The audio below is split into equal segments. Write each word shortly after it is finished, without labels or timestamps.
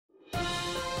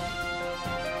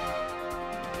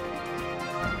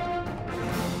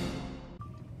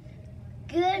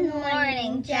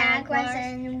morning, Jaguars,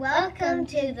 and welcome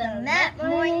to the Met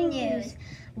Morning News.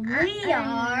 We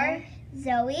are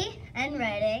Zoe and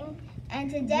Redding,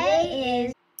 and today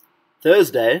is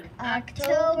Thursday,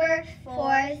 October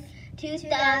 4th,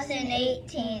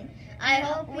 2018. I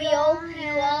hope you all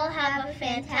have a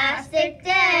fantastic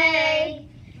day.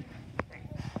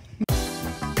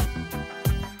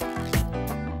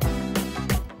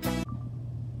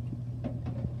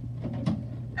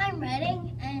 I'm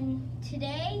Redding, and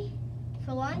today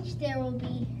for lunch there will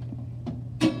be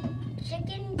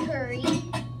chicken curry,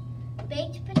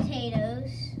 baked potatoes,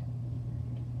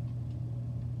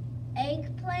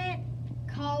 eggplant,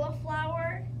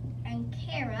 cauliflower, and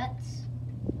carrots.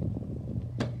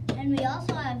 And we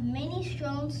also have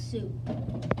minestrone soup.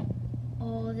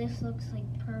 Oh, this looks like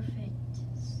perfect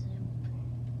soup.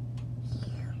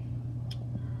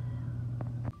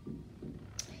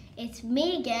 It's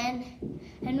me again,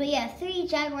 and we have 3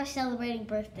 Jaguars celebrating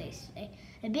birthdays today.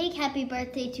 A big happy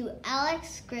birthday to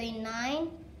Alex, grade 9,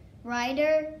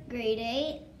 Ryder, grade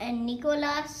 8, and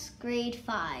Nicolas, grade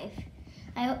 5.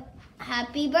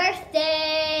 Happy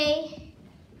birthday!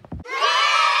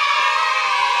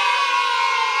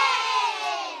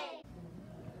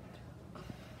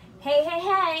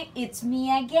 Hey, it's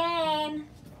me again.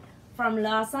 From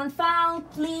Lost and Found,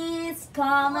 please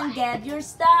come and get your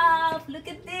stuff. Look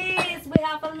at this. We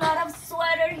have a lot of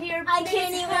sweater here. I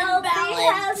can't even help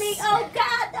balance. me. Oh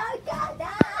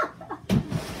God.